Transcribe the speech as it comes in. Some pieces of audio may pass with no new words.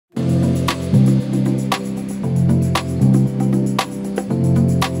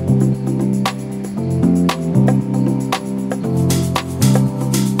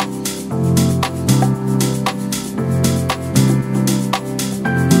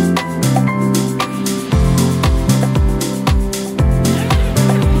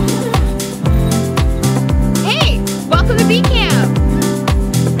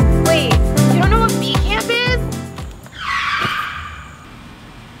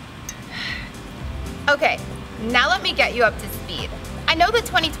Okay, now let me get you up to speed. I know that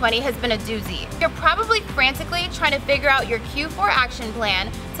 2020 has been a doozy. You're probably frantically trying to figure out your Q4 action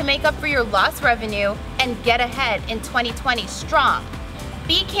plan to make up for your lost revenue and get ahead in 2020 strong.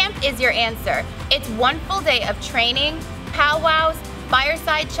 BCAMP is your answer. It's one full day of training, powwows,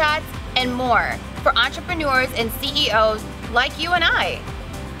 fireside chats, and more for entrepreneurs and CEOs like you and I.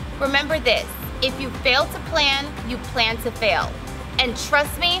 Remember this, if you fail to plan, you plan to fail. And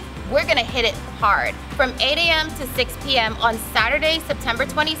trust me, we're gonna hit it hard from 8 a.m. to 6 p.m. on Saturday, September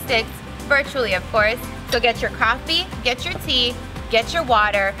 26th, virtually of course. So get your coffee, get your tea, get your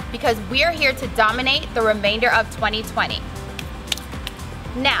water, because we're here to dominate the remainder of 2020.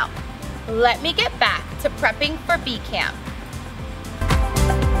 Now, let me get back to prepping for BCAMP.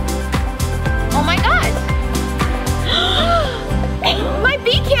 Oh my gosh! My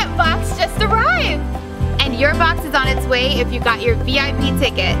BCAMP box just arrived! And your box is on its way if you got your VIP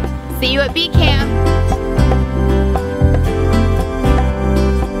ticket. See you at BCAMP!